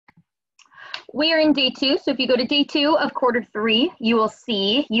We are in day 2, so if you go to day 2 of quarter 3, you will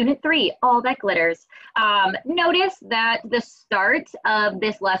see unit 3, all that glitters. Notice that the start of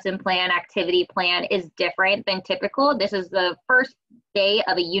this lesson plan, activity plan is different than typical. This is the first day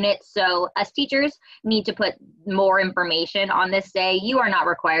of a unit, so us teachers need to put more information on this day. You are not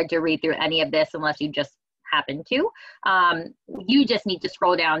required to read through any of this unless you just happen to. You just need to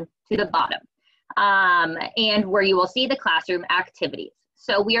scroll down to the bottom and where you will see the classroom activities.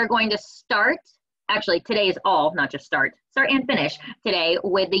 So we are going to start, actually today is all, not just start and finish today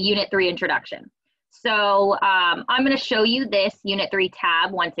with the Unit 3 introduction. So I'm going to show you this Unit 3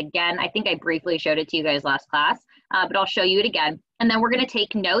 tab once again. I think I briefly showed it to you guys last class, but I'll show you it again. And then we're going to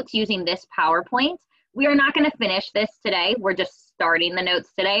take notes using this PowerPoint. We are not going to finish this today. We're just starting the notes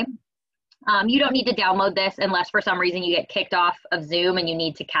today. You don't need to download this unless for some reason you get kicked off of Zoom and you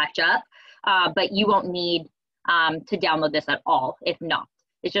need to catch up, but you won't need to download this at all if not.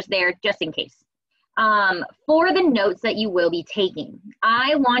 It's just there just in case. For the notes that you will be taking,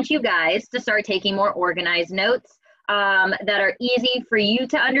 I want you guys to start taking more organized notes that are easy for you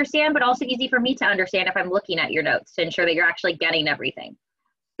to understand, but also easy for me to understand if I'm looking at your notes to ensure that you're actually getting everything.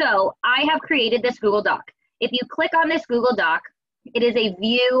 So I have created this Google Doc. If you click on this Google Doc, it is a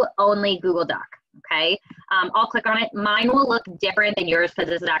view-only Google Doc, okay? I'll click on it. Mine will look different than yours because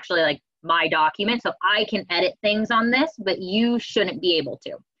this is actually like my document, so I can edit things on this, but you shouldn't be able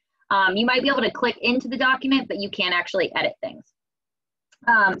to. You might be able to click into the document, but you can't actually edit things.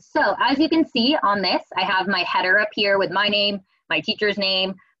 So as you can see on this, I have my header up here with my name, my teacher's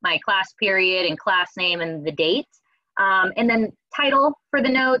name, my class period and class name and the date, and then title for the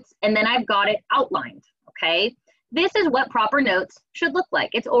notes, and then I've got it outlined, okay? This is what proper notes should look like.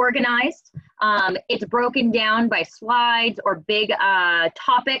 It's organized. It's broken down by slides or big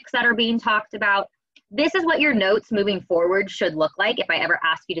topics that are being talked about. This is what your notes moving forward should look like if I ever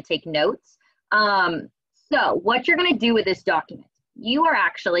ask you to take notes. So what you're going to do with this document, you are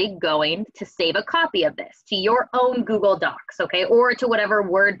actually going to save a copy of this to your own Google Docs, okay, or to whatever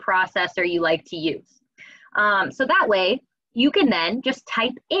word processor you like to use. So that way you can then just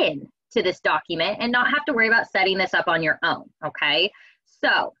type in to this document and not have to worry about setting this up on your own, okay?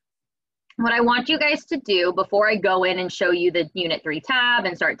 So what I want you guys to do before I go in and show you the Unit 3 tab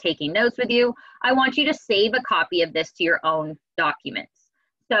and start taking notes with you, I want you to save a copy of this to your own documents.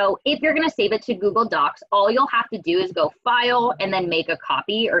 So if you're gonna save it to Google Docs, all you'll have to do is go File and then make a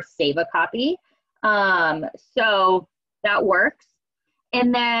copy or save a copy. So that works.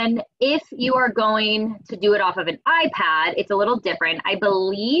 And then if you are going to do it off of an iPad, it's a little different. I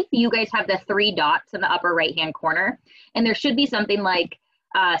believe you guys have the 3 dots in the upper right-hand corner, and there should be something like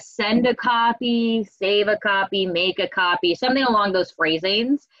send a copy, save a copy, make a copy, something along those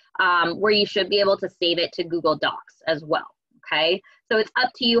phrasings where you should be able to save it to Google Docs as well, okay? So it's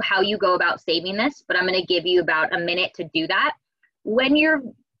up to you how you go about saving this, but I'm gonna give you about a minute to do that. When you're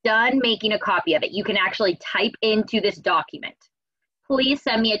done making a copy of it, you can actually type into this document. Please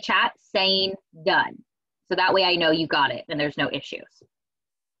send me a chat saying done. So that way I know you got it and there's no issues.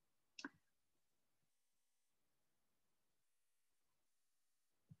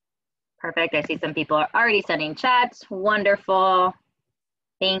 Perfect, I see some people are already sending chats. Wonderful.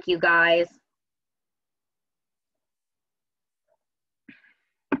 Thank you guys.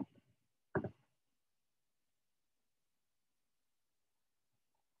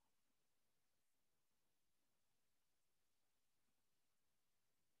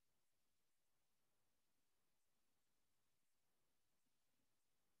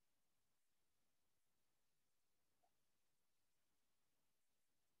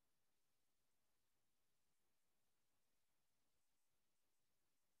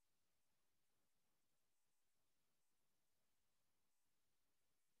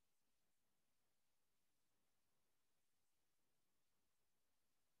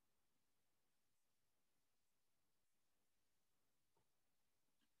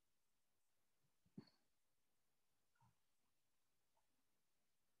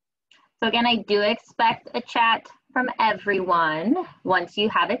 So again, I do expect a chat from everyone. Once you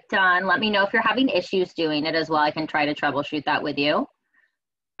have it done, let me know if you're having issues doing it as well. I can try to troubleshoot that with you.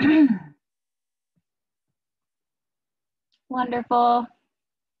 Wonderful.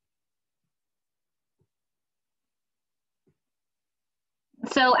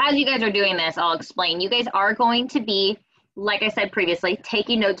 So as you guys are doing this, I'll explain. You guys are going to be, like I said previously,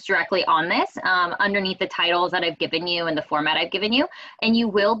 taking notes directly on this underneath the titles that I've given you and the format I've given you, and you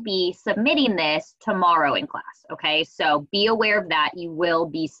will be submitting this tomorrow in class, okay? So be aware of that, you will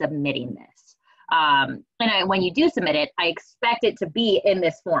be submitting this. When you do submit it, I expect it to be in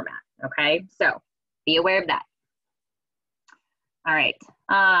this format, okay? So be aware of that. All right.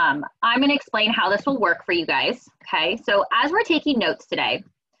 I'm going to explain how this will work for you guys. Okay. So as we're taking notes today,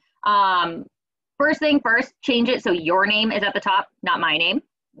 first thing first, change it so your name is at the top, not my name.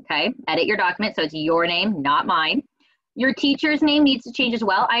 Okay. Edit your document so it's your name, not mine. Your teacher's name needs to change as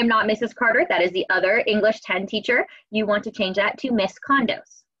well. I am not Mrs. Carter. That is the other English 10 teacher. You want to change that to Miss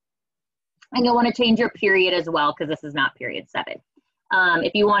Condos. And you'll want to change your period as well because this is not period 7.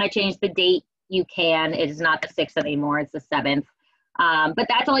 If you want to change the date, you can. It is not the 6th anymore. It's the 7th. But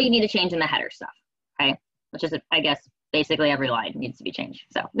that's all you need to change in the header stuff, okay? Which is, I guess, basically every line needs to be changed.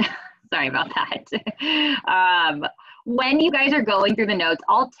 So sorry about that. When you guys are going through the notes,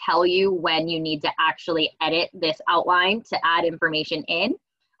 I'll tell you when you need to actually edit this outline to add information in.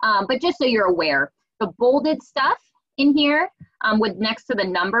 But just so you're aware, the bolded stuff in here with next to the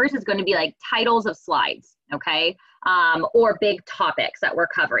numbers is going to be like titles of slides, okay? Or big topics that we're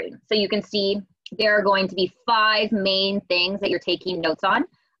covering. So you can see there are going to be 5 main things that you're taking notes on.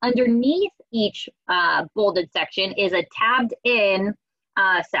 Underneath each bolded section is a tabbed in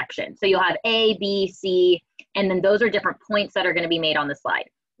section. So you'll have A, B, C, and then those are different points that are going to be made on the slide.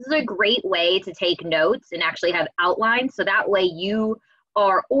 This is a great way to take notes and actually have outlines. So that way you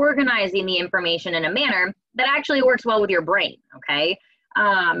are organizing the information in a manner that actually works well with your brain, okay?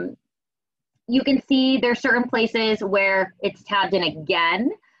 You can see there's certain places where it's tabbed in again.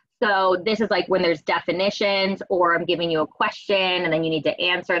 So this is like when there's definitions or I'm giving you a question and then you need to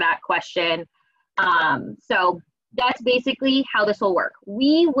answer that question. So that's basically how this will work.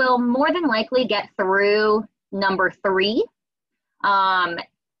 We will more than likely get through number 3.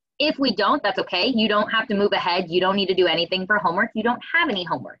 If we don't, that's okay. You don't have to move ahead. You don't need to do anything for homework. You don't have any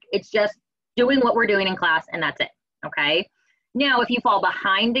homework. It's just doing what we're doing in class and that's it, okay? Now, if you fall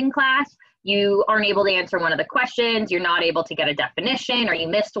behind in class, you aren't able to answer one of the questions, you're not able to get a definition, or you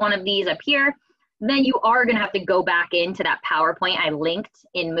missed one of these up here, then you are going to have to go back into that PowerPoint I linked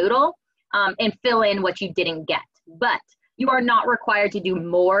in Moodle and fill in what you didn't get. But you are not required to do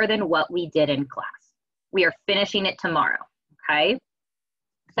more than what we did in class. We are finishing it tomorrow, okay?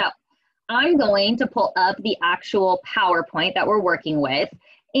 So I'm going to pull up the actual PowerPoint that we're working with,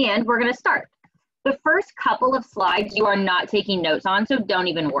 and we're going to start. The first couple of slides you are not taking notes on, so don't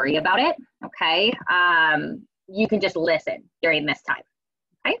even worry about it, okay? You can just listen during this time,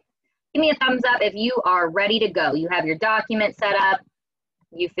 okay? Give me a thumbs up if you are ready to go. You have your document set up,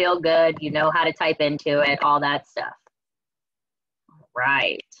 you feel good, you know how to type into it, all that stuff. All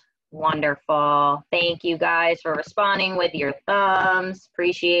right, wonderful. Thank you guys for responding with your thumbs,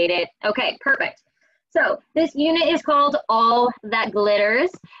 appreciate it. Okay, perfect. So this unit is called All That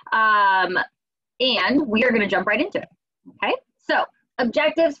Glitters. And we are going to jump right into it, okay? So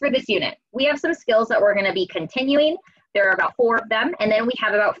objectives for this unit. We have some skills that we're going to be continuing. There are about 4 of them, and then we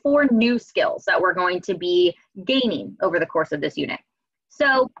have about 4 new skills that we're going to be gaining over the course of this unit.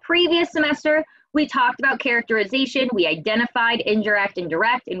 So previous semester, we talked about characterization. We identified indirect and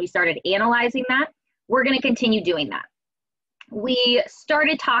direct, and we started analyzing that. We're going to continue doing that. We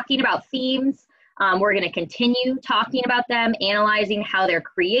started talking about themes. We're going to continue talking about them, analyzing how they're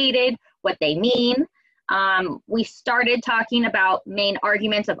created, what they mean. We started talking about main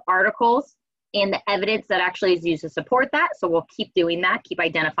arguments of articles and the evidence that actually is used to support that. So we'll keep doing that, keep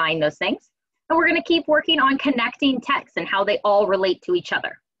identifying those things. And we're going to keep working on connecting texts and how they all relate to each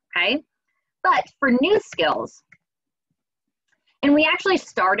other, okay? But for new skills, and we actually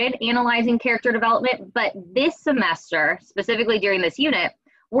started analyzing character development, but this semester, specifically during this unit,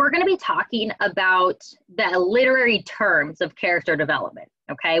 we're going to be talking about the literary terms of character development,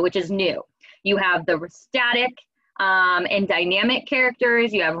 okay, which is new. You have the static and dynamic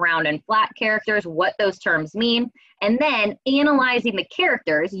characters, you have round and flat characters, what those terms mean, and then analyzing the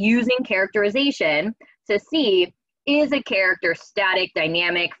characters using characterization to see, is a character static,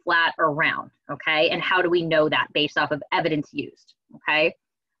 dynamic, flat, or round, okay? And how do we know that based off of evidence used, okay?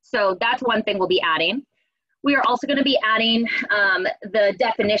 So that's one thing we'll be adding. We are also going to be adding the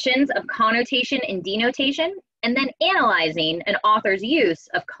definitions of connotation and denotation, and then analyzing an author's use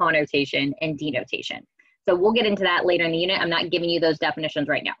of connotation and denotation. So we'll get into that later in the unit. I'm not giving you those definitions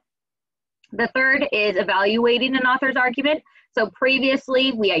right now. The third is evaluating an author's argument. So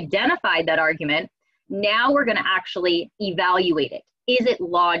previously we identified that argument. Now we're going to actually evaluate it. Is it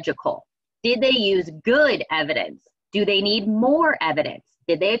logical? Did they use good evidence? Do they need more evidence?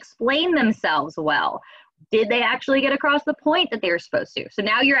 Did they explain themselves well? Did they actually get across the point that they were supposed to? So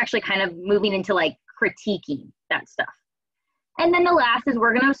now you're actually kind of moving into like critiquing that stuff. And then the last is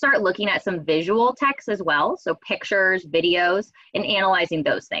we're going to start looking at some visual text as well. So pictures, videos, and analyzing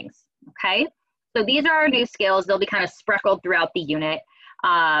those things. Okay. So these are our new skills. They'll be kind of sprinkled throughout the unit,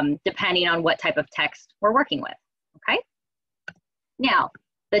 depending on what type of text we're working with. Okay. Now,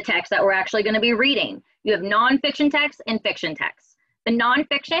 the text that we're actually going to be reading, you have nonfiction text and fiction text. The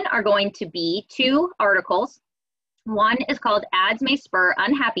nonfiction are going to be 2 articles. One is called Ads May Spur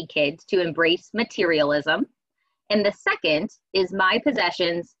Unhappy Kids to Embrace Materialism. And the second is My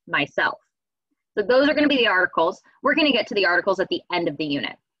Possessions, Myself. So those are going to be the articles. We're going to get to the articles at the end of the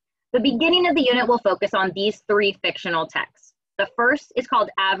unit. The beginning of the unit will focus on these 3 fictional texts. The first is called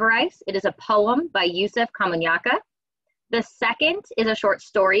Avarice. It is a poem by Yusuf Komunyakaa. The second is a short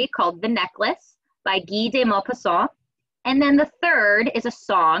story called The Necklace by Guy de Maupassant. And then the third is a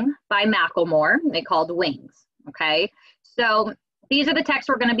song by Macklemore. They called Wings. Okay, so these are the texts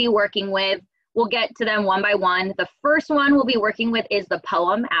we're going to be working with. We'll get to them one by one. The first one we'll be working with is the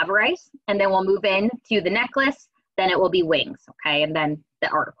poem Avarice, and then we'll move into The Necklace, then it will be Wings, okay, and then the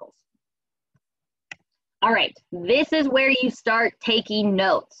articles. All right, this is where you start taking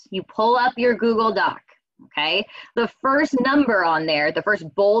notes. You pull up your Google Doc, okay? The first number on there, the first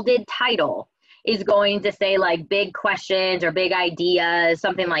bolded title, is going to say like big questions or big ideas,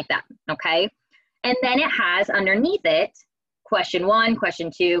 something like that, okay? And then it has underneath it, question 1, question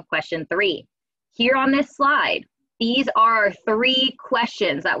 2, question 3. Here on this slide, these are 3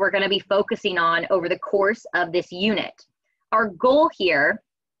 questions that we're going to be focusing on over the course of this unit. Our goal here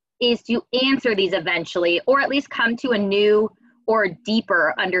is to answer these eventually, or at least come to a new or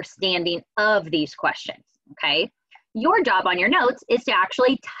deeper understanding of these questions, okay? Your job on your notes is to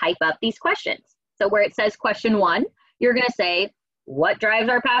actually type up these questions. So where it says question 1, you're going to say, what drives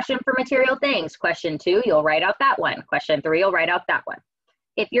our passion for material things? Question 2, you'll write out that one. Question 3, you'll write out that one.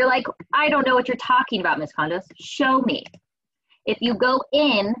 If you're like, I don't know what you're talking about, Ms. Condos, show me. If you go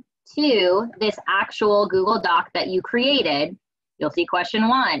in to this actual Google Doc that you created, you'll see question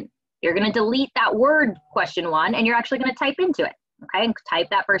 1. You're going to delete that word question 1, and you're actually going to type into it, okay? And type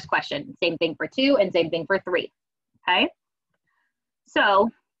that first question. Same thing for 2 and same thing for 3, okay? So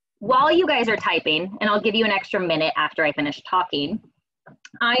while you guys are typing, and I'll give you an extra minute after I finish talking,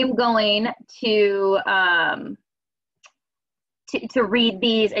 I'm going to read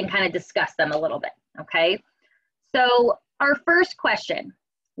these and kind of discuss them a little bit, okay? So our first question,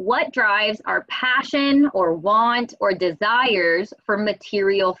 what drives our passion or want or desires for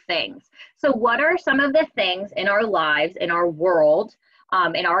material things? So what are some of the things in our lives, in our world,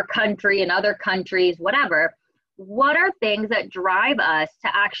 in our country, in other countries, whatever, what are things that drive us to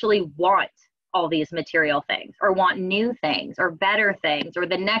actually want all these material things or want new things or better things or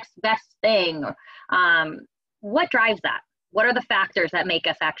the next best thing? What drives that? What are the factors that make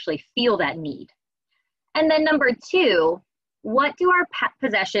us actually feel that need? And then number 2, what do our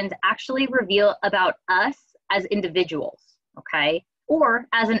possessions actually reveal about us as individuals, okay? Or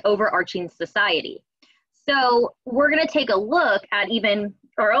as an overarching society? So we're gonna take a look at even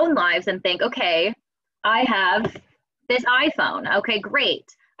our own lives and think, okay, I have this iPhone. Okay, great.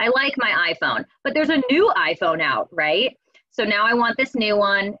 I like my iPhone, but there's a new iPhone out, right? So now I want this new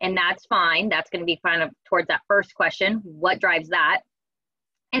one, and that's fine. That's going to be kind of towards that first question. What drives that?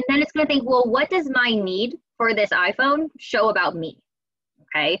 And then it's going to think, well, what does my need for this iPhone show about me?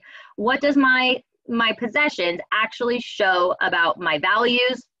 Okay. What does my possessions actually show about my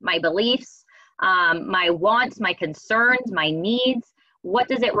values, my beliefs, my wants, my concerns, my needs? What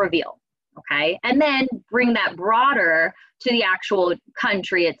does it reveal? Okay. And then bring that broader to the actual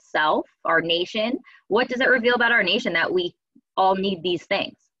country itself, our nation. What does it reveal about our nation that we all need these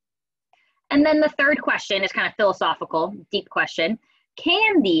things? And then the third question is kind of philosophical, deep question.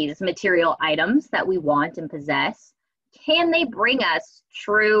 Can these material items that we want and possess, can they bring us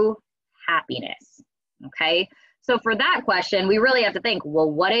true happiness? Okay, so for that question, we really have to think,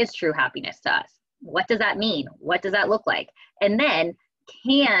 well, what is true happiness to us? What does that mean? What does that look like? And then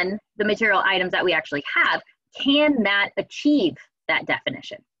can the material items that we actually have, can that achieve that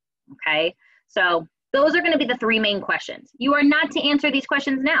definition? Okay, so those are going to be the 3 main questions. You are not to answer these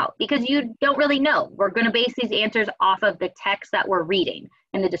questions now because you don't really know. We're going to base these answers off of the text that we're reading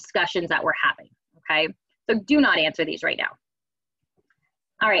and the discussions that we're having, okay? So do not answer these right now.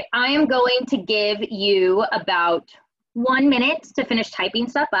 All right, I am going to give you about 1 minute to finish typing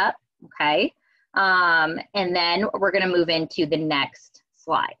stuff up, okay? And then we're going to move into the next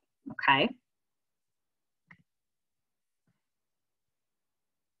slide, okay?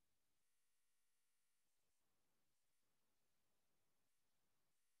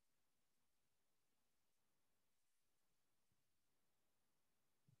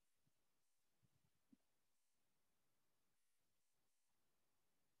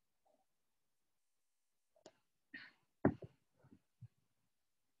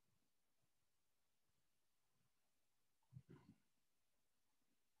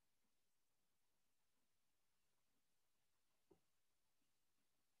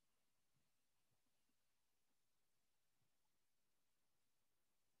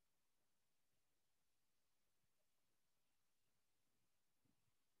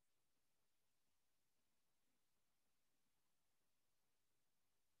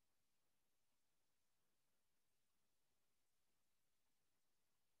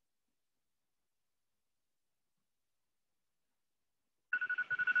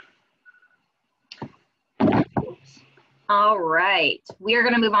 All right, we are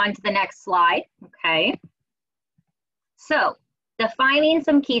going to move on to the next slide. Okay. So, defining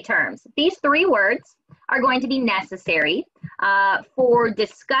some key terms. These 3 words are going to be necessary for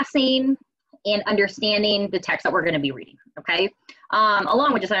discussing and understanding the text that we're going to be reading, okay?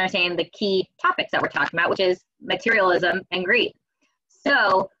 Along with just understanding the key topics that we're talking about, which is materialism and greed.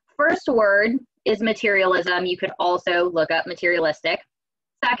 So, first word is materialism. You could also look up materialistic.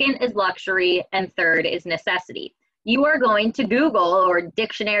 Second is luxury, and third is necessity. You are going to Google or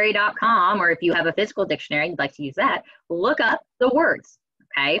dictionary.com, or if you have a physical dictionary, you'd like to use that, look up the words,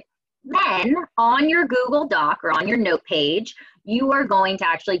 okay? Then on your Google Doc or on your note page, you are going to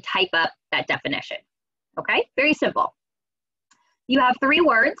actually type up that definition, okay? Very simple. You have 3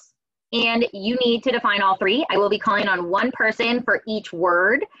 words and you need to define all 3. I will be calling on one person for each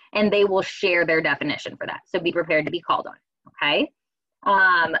word and they will share their definition for that. So be prepared to be called on, okay?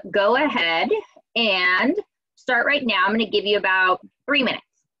 Go ahead and start right now. I'm going to give you about 3 minutes,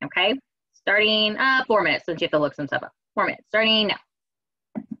 okay? Starting 4 minutes since you have to look some stuff up. 4 minutes, starting now.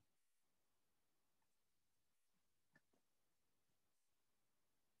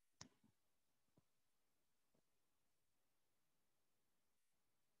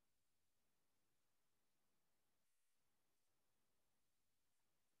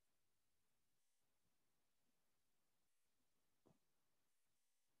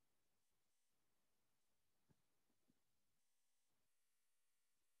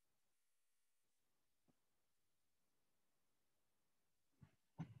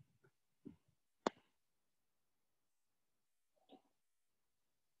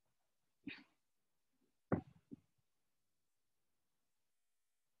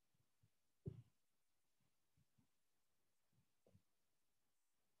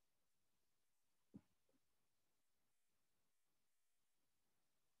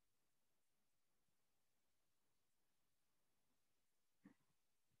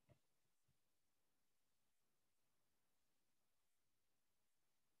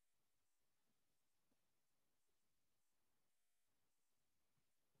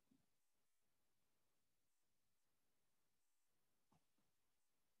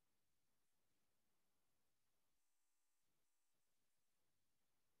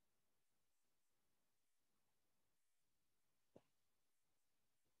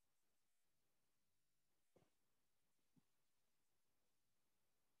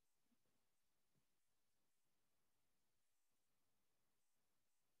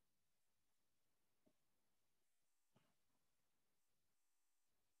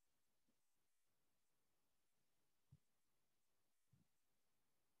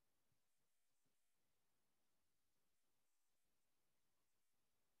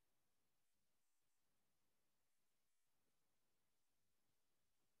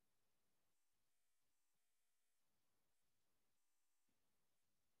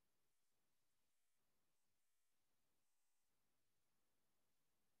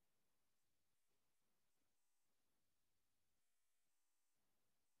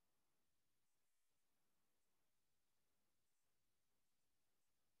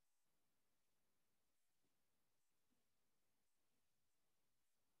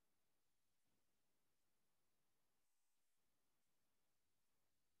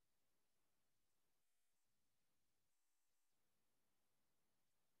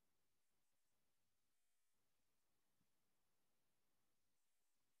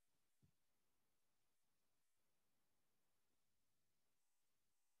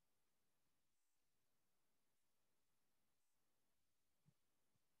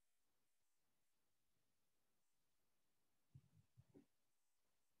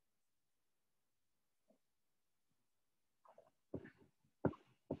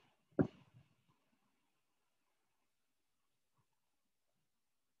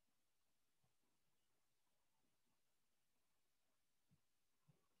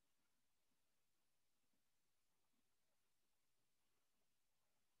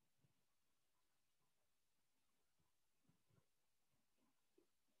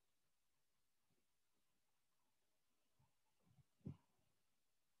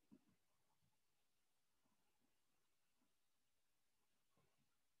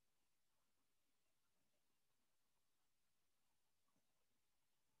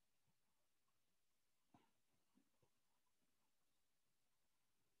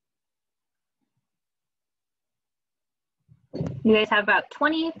 You guys have about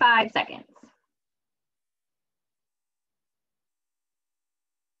 25 seconds.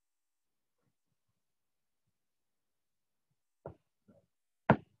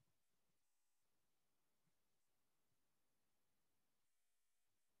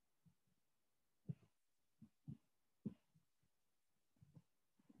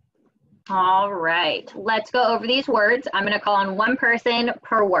 All right, let's go over these words. I'm going to call on one person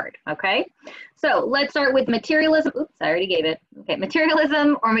per word, okay? So let's start with materialism. Oops, I already gave it. Okay,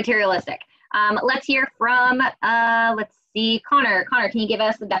 materialism or materialistic. Let's hear from, let's see, Connor. Connor, can you give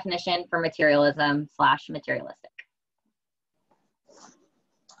us the definition for materialism / materialistic?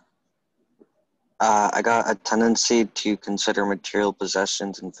 I got a tendency to consider material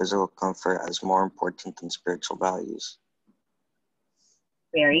possessions and physical comfort as more important than spiritual values.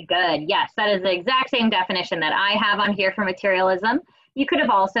 Very good. Yes, that is the exact same definition that I have on here for materialism. You could have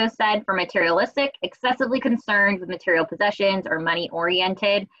also said for materialistic, excessively concerned with material possessions or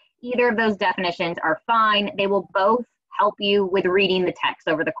money-oriented. Either of those definitions are fine. They will both help you with reading the text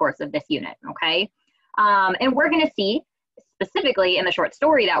over the course of this unit, okay? And we're going to see, specifically in the short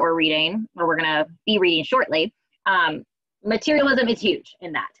story that we're reading, or we're going to be reading shortly, materialism is huge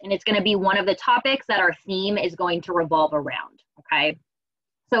in that. And it's going to be one of the topics that our theme is going to revolve around, okay?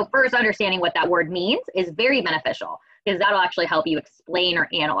 So first, understanding what that word means is very beneficial because that'll actually help you explain or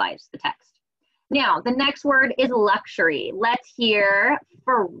analyze the text. Now, the next word is luxury. Let's hear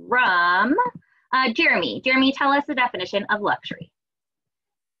from Jeremy. Jeremy, tell us the definition of luxury.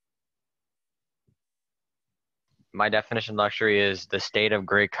 My definition of luxury is the state of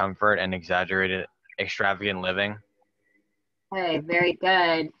great comfort and exaggerated, extravagant living. Okay, very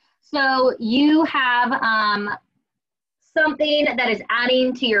good. So you have something that is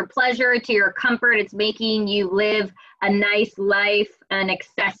adding to your pleasure, to your comfort. It's making you live a nice life, an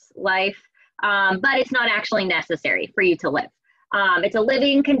excess life, but it's not actually necessary for you to live. It's a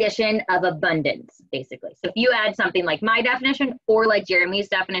living condition of abundance, basically. So if you add something like my definition or like Jeremy's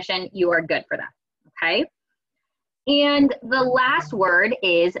definition, you are good for that, okay? And the last word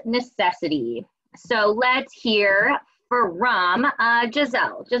is necessity. So let's hear from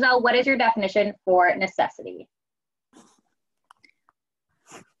Giselle. Giselle, what is your definition for necessity?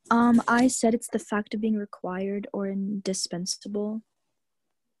 I said it's the fact of being required or indispensable.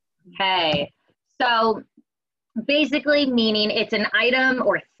 Okay, so basically meaning it's an item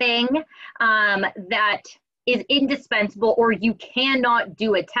or thing that is indispensable, or you cannot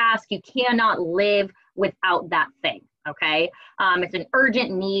do a task, you cannot live without that thing, okay? It's an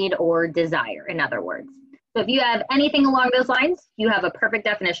urgent need or desire, in other words. So if you have anything along those lines, you have a perfect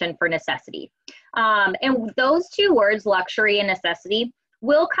definition for necessity. And those two words, luxury and necessity,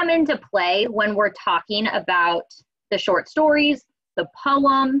 will come into play when we're talking about the short stories, the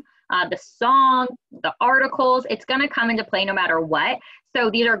poem, the song, the articles. It's going to come into play no matter what. So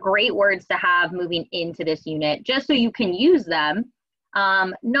these are great words to have moving into this unit, just so you can use them,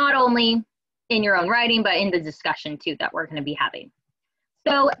 not only in your own writing, but in the discussion too that we're going to be having.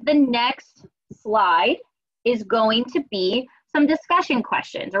 So the next slide is going to be some discussion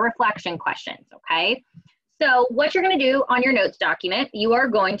questions or reflection questions, okay? So what you're going to do on your notes document, you are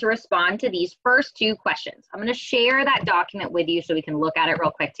going to respond to these first two questions. I'm going to share that document with you so we can look at it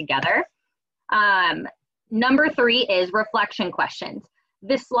real quick together. Number 3 is reflection questions.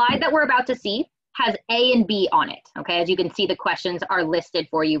 This slide that we're about to see has A and B on it, okay? As you can see, the questions are listed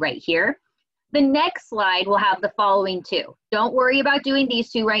for you right here. The next slide will have the following 2. Don't worry about doing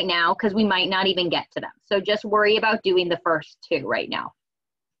these 2 right now because we might not even get to them. So just worry about doing the first 2 right now.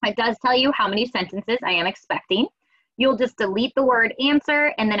 It does tell you how many sentences I am expecting. You'll just delete the word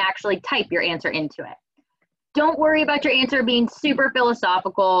answer and then actually type your answer into it. Don't worry about your answer being super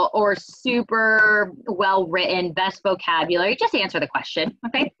philosophical or super well written, best vocabulary. Just answer the question,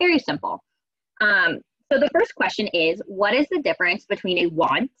 okay? Very simple. So the first question is, what is the difference between a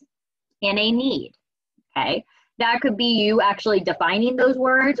want and a need, okay? That could be you actually defining those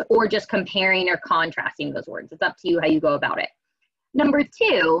words or just comparing or contrasting those words. It's up to you how you go about it. Number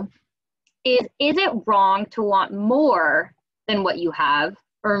 2 is it wrong to want more than what you have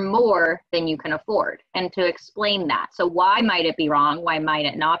or more than you can afford? And to explain that. So why might it be wrong? Why might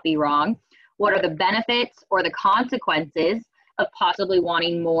it not be wrong? What are the benefits or the consequences of possibly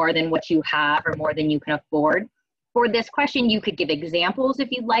wanting more than what you have or more than you can afford? For this question, you could give examples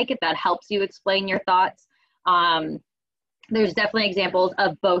if you'd like, if that helps you explain your thoughts. There's definitely examples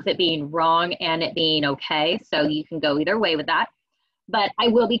of both it being wrong and it being okay. So you can go either way with that. But I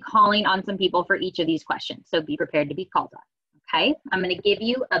will be calling on some people for each of these questions. So be prepared to be called on, okay? I'm gonna give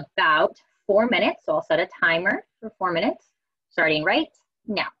you about 4 minutes. So I'll set a timer for 4 minutes, starting right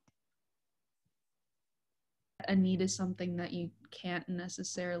now. A need is something that you can't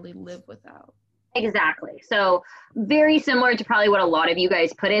necessarily live without. Exactly. So very similar to probably what a lot of you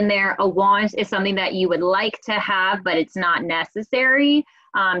guys put in there. A want is something that you would like to have, but it's not necessary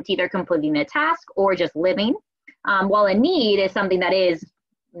to either completing a task or just living. While a need is something that is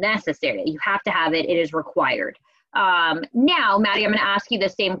necessary. You have to have it. It is required. Now, Maddie, I'm going to ask you the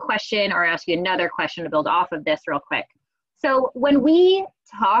same question or ask you another question to build off of this real quick. So when we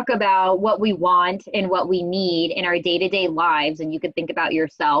talk about what we want and what we need in our day-to-day lives, and you could think about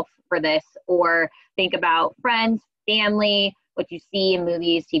yourself for this, or think about friends, family, what you see in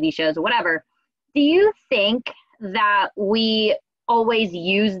movies, TV shows, or whatever, do you think that we always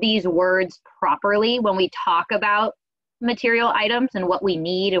use these words properly when we talk about material items and what we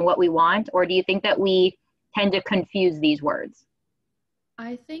need and what we want? Or do you think that we tend to confuse these words?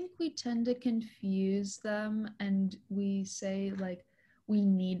 I think we tend to confuse them, and we say like we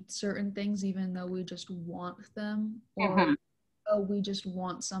need certain things even though we just want them, or oh, we just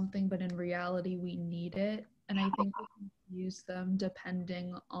want something, but in reality we need it. And I think we confuse them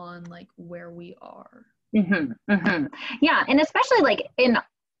depending on like where we are. Yeah, and especially like in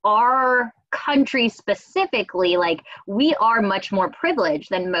our country specifically, like we are much more privileged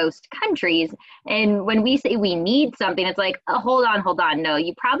than most countries. And when we say we need something, it's like, oh, hold on. No,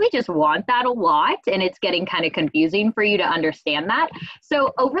 you probably just want that a lot. And it's getting kind of confusing for you to understand that.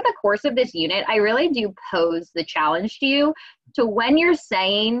 So over the course of this unit, I really do pose the challenge to you to, when you're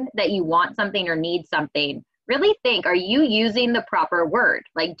saying that you want something or need something, really think, are you using the proper word?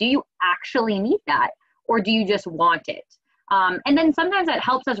 Like, do you actually need that? Or do you just want it? And then sometimes that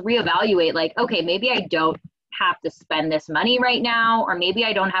helps us reevaluate, like, okay, maybe I don't have to spend this money right now, or maybe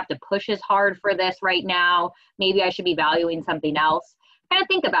I don't have to push as hard for this right now. Maybe I should be valuing something else. Kind of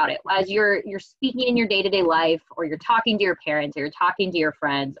think about it as you're speaking in your day-to-day life, or you're talking to your parents, or you're talking to your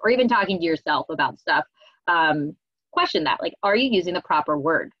friends, or even talking to yourself about stuff. Question that, like, are you using the proper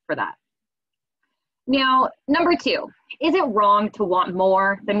word for that? Now, number 2, is it wrong to want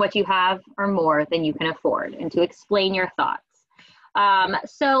more than what you have or more than you can afford? And to explain your thoughts.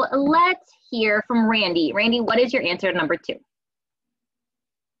 So let's hear from Randy. Randy, what is your answer to number 2?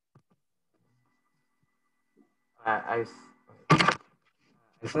 I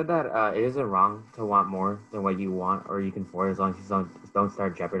said that it isn't wrong to want more than what you want or you can afford, as long as you don't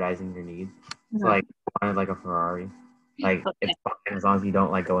start jeopardizing your needs. So like, you wanted like a Ferrari, like Okay. it's fine as long as you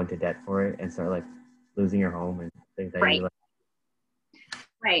don't like go into debt for it and start like losing your home and things that you like.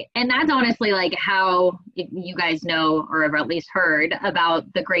 Right. And that's honestly like how, if you guys know, or have at least heard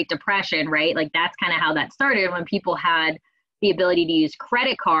about the Great Depression, right? Like that's kind of how that started. When people had the ability to use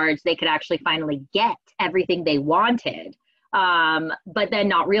credit cards, they could actually finally get everything they wanted. But then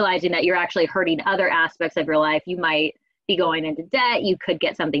not realizing that you're actually hurting other aspects of your life. You might be going into debt. You could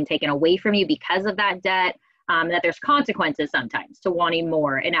get something taken away from you because of that debt. That there's consequences sometimes to wanting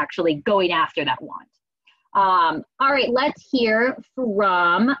more and actually going after that want. All right, let's hear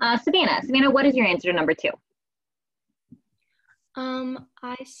from Savannah. Savannah, what is your answer to number 2?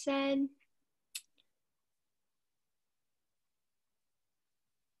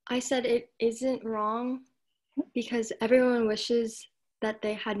 I said it isn't wrong because everyone wishes that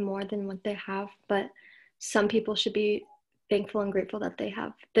they had more than what they have, but some people should be thankful and grateful that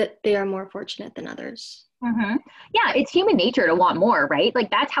they are more fortunate than others. Yeah, it's human nature to want more, right?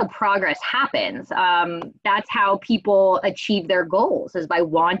 Like that's how progress happens. That's how people achieve their goals, is by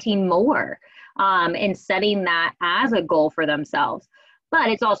wanting more and setting that as a goal for themselves. But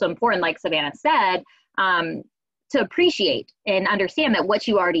it's also important, like Savannah said, to appreciate and understand that what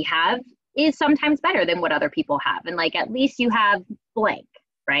you already have is sometimes better than what other people have. And like, at least you have blank,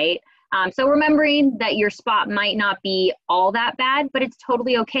 right? So remembering that your spot might not be all that bad, but it's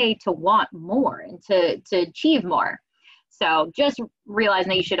totally okay to want more and to achieve more. So just realizing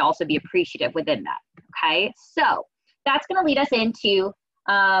that you should also be appreciative within that, okay? So that's gonna lead us into,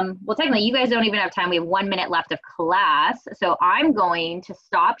 well, technically you guys don't even have time. We have 1 minute left of class. So I'm going to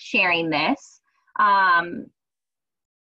stop sharing this.